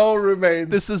There best. are no remains.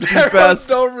 This is the there best.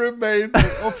 Are no remains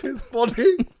of his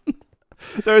body.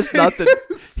 There's nothing.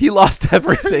 He lost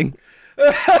everything.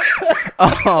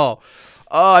 Oh,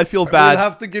 I feel We'll bad.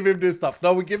 have to give him this stuff.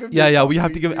 No, we give him. Yeah, this yeah, stuff. we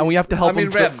have to give, and we have to help I mean,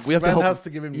 him. Ren. We have to Ren help. has to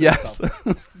give him this Yes.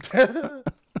 stuff.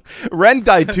 Ren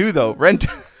died too, though. Ren.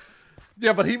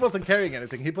 Yeah, but he wasn't carrying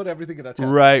anything. He put everything in a chest.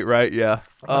 Right. Yeah.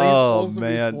 But he's Oh also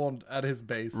man. respawned at his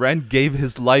base. Ren gave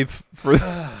his life for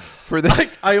the. Like,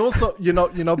 I also, you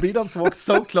know, B-dubs walked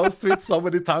so close to it so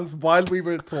many times while we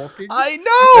were talking. I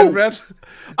And know. Ren,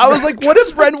 I was like, what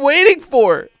is Ren waiting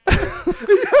for?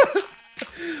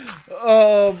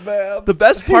 oh man. The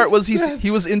best part was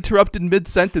he was interrupted mid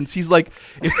sentence. He's like,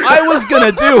 if I was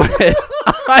gonna do it,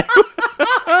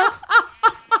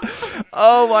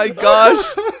 oh my gosh,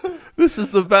 this is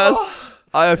the best.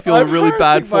 I feel I'm really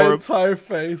bad hurting for my him. entire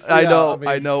face. I Yeah, know, mean,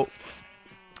 I know.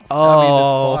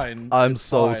 Oh, I mean, it's fine. I'm It's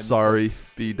so fine. sorry,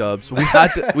 B-dubs. We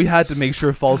had to make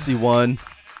sure Falsey won.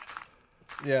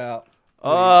 Yeah.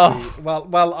 Oh.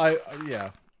 Yeah.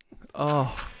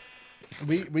 Oh.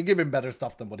 We give him better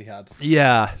stuff than what he had.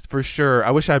 Yeah, for sure.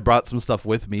 I wish I brought some stuff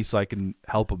with me so I can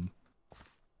help him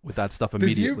with that stuff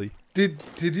immediately. Did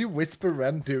you whisper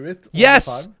Ren do it? All Yes,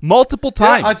 the time? multiple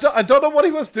times. Yeah, I don't know what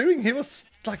he was doing. He was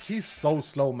like, he's so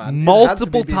slow, man. Multiple It had to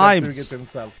be B-Dubs times. doing it to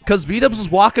himself. Because B-dubs was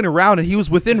walking around and he was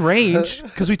within range.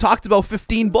 Because we talked about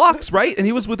 15 blocks, right? And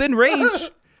he was within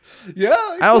range. Yeah.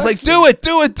 Exactly. And I was like, do it,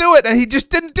 do it, do it. And he just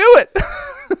didn't do it.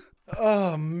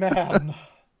 Oh man.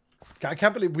 I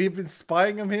can't believe we've been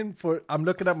spying him in for, I'm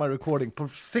looking at my recording, for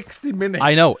 60 minutes.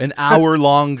 I know, an hour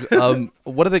long,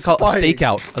 what do they call it? A Spying.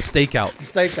 stakeout. A stakeout.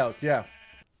 Stakeout, yeah.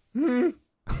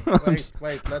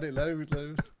 Wait, let it.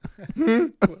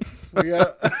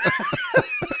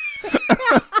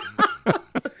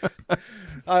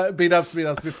 Beat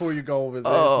us, before you go over,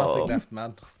 there's nothing left,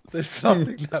 man. There's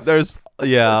nothing left. There's,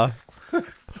 yeah.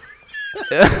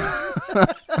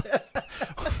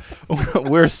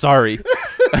 We're sorry.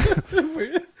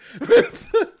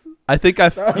 I think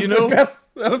That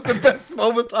was the best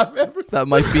moment I've ever.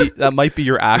 that might be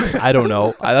your axe. I don't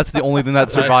know. That's the only thing that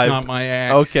That's survived. not my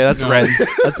axe. Okay, that's No. Ren's.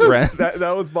 That's Ren's.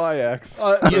 That was my axe.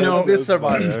 This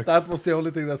survived. That was That was the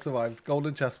only thing that survived.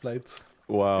 Golden chest plates.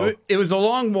 Wow. It was a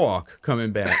long walk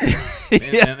coming back,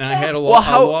 and I had a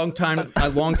Well, long time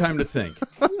to think.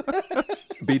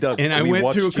 B-Dubs, And I we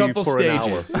went through a watched you couple for an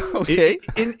hour. stages. Okay.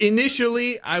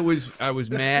 Initially, I was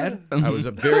mad. I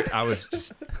was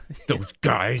just those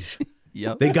guys.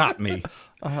 Yep. They got me.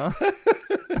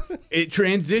 It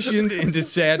transitioned into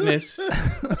sadness,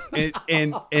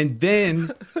 and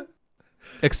then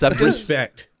Acceptance.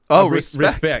 respect. Oh,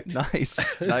 Respect. Nice.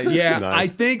 Nice. Yeah,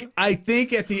 Nice. I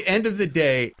think at the end of the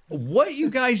day, what you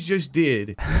guys just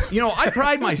did, I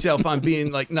pride myself on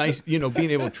being like nice, being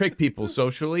able to trick people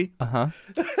socially.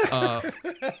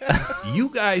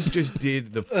 You guys just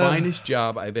did the finest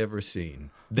job I've ever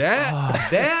seen.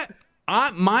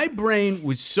 My brain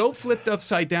was so flipped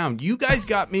upside down. You guys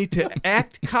got me to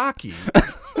act cocky.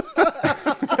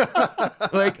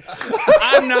 Like,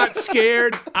 I'm not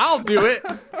scared. I'll do it.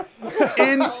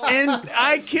 And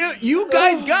you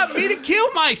guys got me to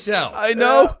kill myself. I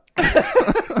know.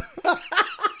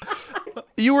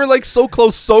 You were like so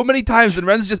close so many times, and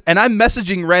Ren's and I'm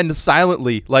messaging Ren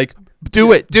silently, like,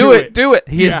 do it.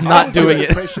 He is not doing it.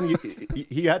 Impression,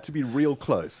 he had to be real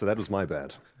close, so that was my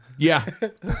bad. Yeah.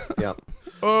 Yeah.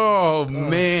 Oh,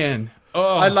 man.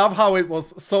 Oh. I love how it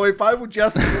was. So if I would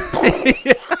just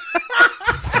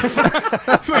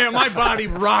Man, my body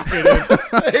rocketed.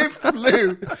 they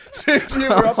flew, you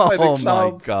were up by the Oh clouds.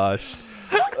 my gosh.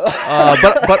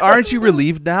 But aren't you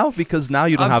relieved now? Because now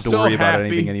you don't I'm have to so worry about happy.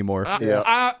 anything anymore.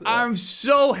 I'm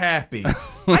so happy.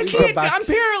 I can't. back. I'm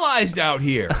paralyzed out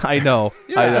here. I know.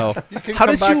 I Yeah, know. you can How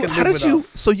come did back you? and How live did with you? us.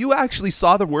 So you actually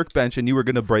saw the workbench and you were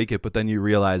gonna break it, but then you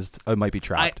realized it might be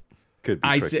trapped. Could be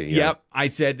I tricky, said, yeah. "Yep." I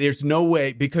said, "There's no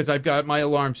way," because I've got my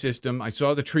alarm system. I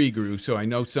saw the tree grew, so I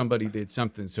know somebody did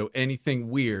something. So anything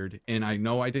weird, and I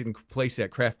know I didn't place that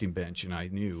crafting bench, and I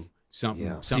knew something.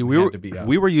 Yeah. Something See, we had were to be up.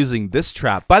 we were using this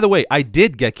trap. By the way, I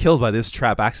did get killed by this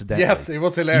trap accidentally. Yes, it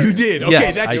was hilarious. You did. Okay,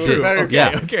 Yes, that's I true. did. Okay,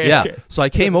 Yeah, okay, yeah. okay. So I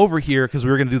came over here because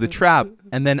we were going to do the trap,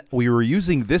 and then we were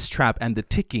using this trap and the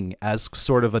ticking as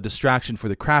sort of a distraction for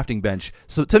the crafting bench.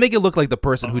 So to make it look like the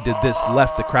person who did this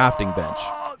left the crafting bench.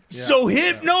 So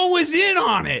Hypno was in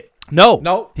on it.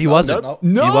 No, he wasn't. no.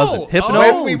 No, He wasn't. Hypno.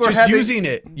 When we were just heading- using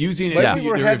it When Yeah. to we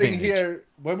were their heading advantage. here,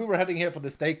 when we were heading here for the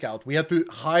stakeout, we had to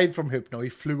hide from Hypno. He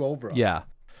flew over us. Yeah.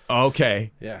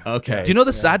 Okay. Yeah. Okay. Do you know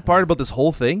the sad part about this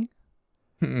whole thing?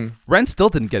 Ren still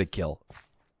didn't get a kill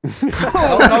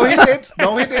No, he did.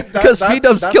 No, he did. because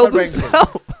V-Dubs killed my ranking.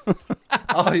 himself.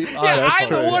 Yeah, I'm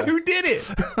the one who did it.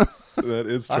 That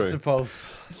is I true. suppose.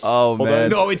 Oh man.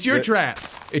 No, it's your trap.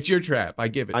 It's your trap. I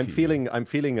give it I'm to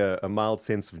feeling a mild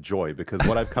sense of joy because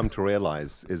what I've come to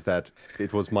realize is that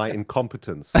it was my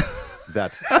incompetence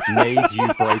that made you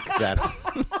break that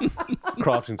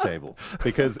crafting table.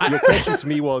 Because your question to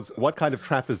me was, what kind of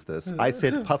trap is this? I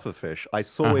said pufferfish. I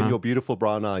saw in your beautiful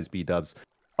brown eyes, B-Dubs,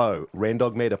 oh,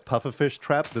 Rendog made a pufferfish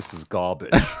trap? This is garbage.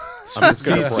 I'm just you.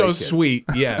 going to She's break so it. sweet.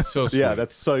 Yeah, so sweet. Yeah,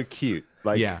 that's so cute.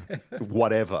 Like, Yeah.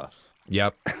 whatever.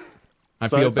 Yep. I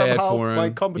So feel bad somehow for him. my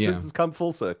competence Yeah. has come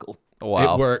full circle.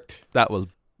 Wow. It worked. That was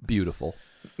beautiful.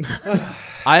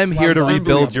 I am here to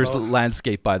rebuild your Unbelievable.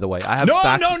 landscape, by the way. I have No,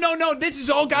 stacks. no. This has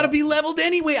all got to be leveled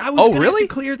anyway. I was Oh, gonna have really? to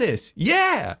clear this.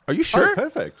 Yeah. Are you sure? Oh,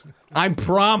 perfect. I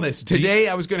promised. Today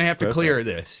I was going to have to clear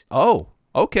this. Oh,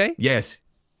 okay. Yes.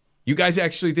 You guys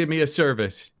actually did me a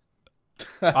service.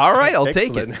 All right, I'll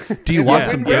take it. Excellent. Do you want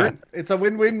some Win-win. dirt? It's a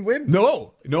win-win-win.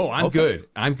 No, I'm good.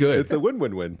 I'm good. It's a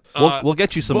win-win-win. We'll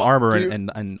get you some armor do you-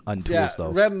 and tools Yeah, though.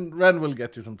 Ren will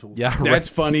get you some tools. Yeah, That's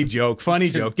funny joke. Funny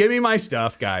joke. Give me my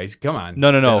stuff, guys. Come on.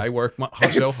 No. That I work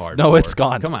so hard. No, for. it's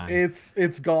gone. Come on.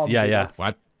 It's gone. Yeah.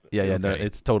 What? Yeah. No, Okay.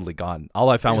 it's totally gone. All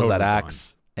I found was that Totally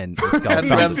axe, and Iskall And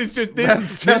found This it.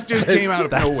 is this just came out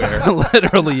of nowhere. That's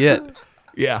literally it.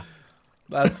 Yeah.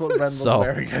 That's what Ren was So-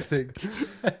 wearing, I think.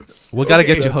 We got to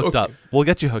get Okay, you hooked okay. up. We'll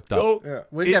get you hooked up. Oh, Yeah,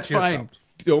 we'll it's get you fine.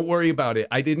 Don't worry about it.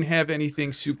 I didn't have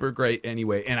anything super great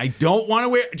anyway, and I don't want to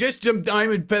wear just some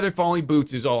diamond feather falling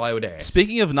boots. Is all I would ask.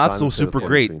 Speaking of not so Diamond super Feather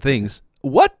great Falling things,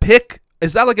 what pick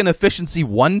is that? Like an efficiency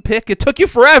 1 pick? It took you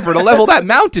forever to level that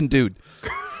mountain, dude.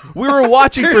 We were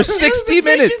watching for 60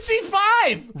 minutes. Efficiency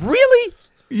 5. Really?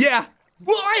 Yeah.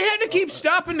 Well, I had to keep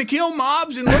stopping to kill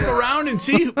mobs and look around and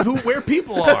see where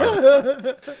people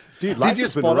are. Dude, life you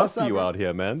has been spot rough us, for you Sam? out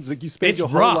here, man. It's like you spend It's your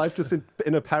rough. whole life just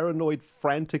in a paranoid,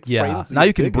 frantic Yeah. frenzy. Now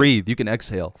you can digging. breathe. You can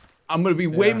exhale. I'm gonna be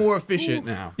way more efficient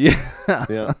now. Yeah.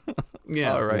 Yeah.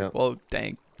 Yeah. All right. Yeah. Well,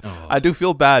 dang. I do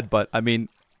feel bad, but I mean,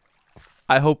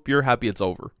 I hope you're happy it's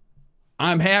over.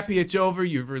 I'm happy it's over.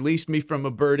 You've released me from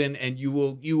a burden, and you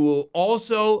will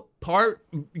also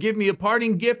give me a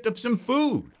parting gift of some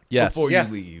food Yes. before Yes.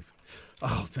 you leave.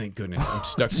 Oh, thank goodness! I'm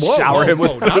stuck. Shower him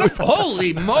with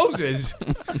Holy Moses!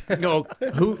 No,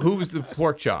 who was the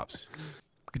pork chops?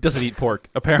 He doesn't eat pork,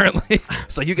 apparently.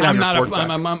 So you can have I'm your not. pork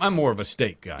back. I'm more of a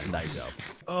steak guy myself.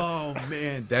 Oh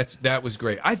man, that was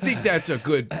great. I think that's a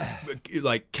good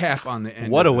like cap on the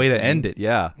end. What a of way the to thing. end it.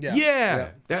 Yeah. Yeah,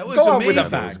 that was Go on amazing. with a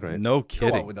That was bang. great. No Go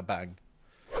kidding. out with a bang.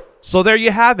 So there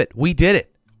you have it. We did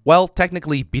it. Well,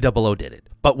 technically, B00 did it,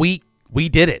 but we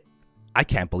did it. I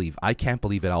can't believe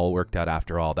it all worked out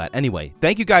after all that. Anyway,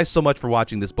 thank you guys so much for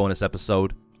watching this bonus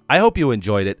episode. I hope you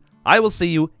enjoyed it. I will see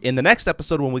you in the next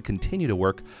episode when we continue to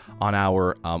work on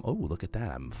our oh, look at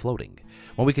that, I'm floating.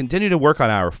 When we continue to work on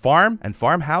our farm and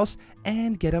farmhouse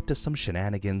and get up to some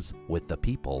shenanigans with the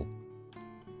people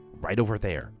right over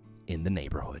there in the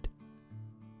neighborhood.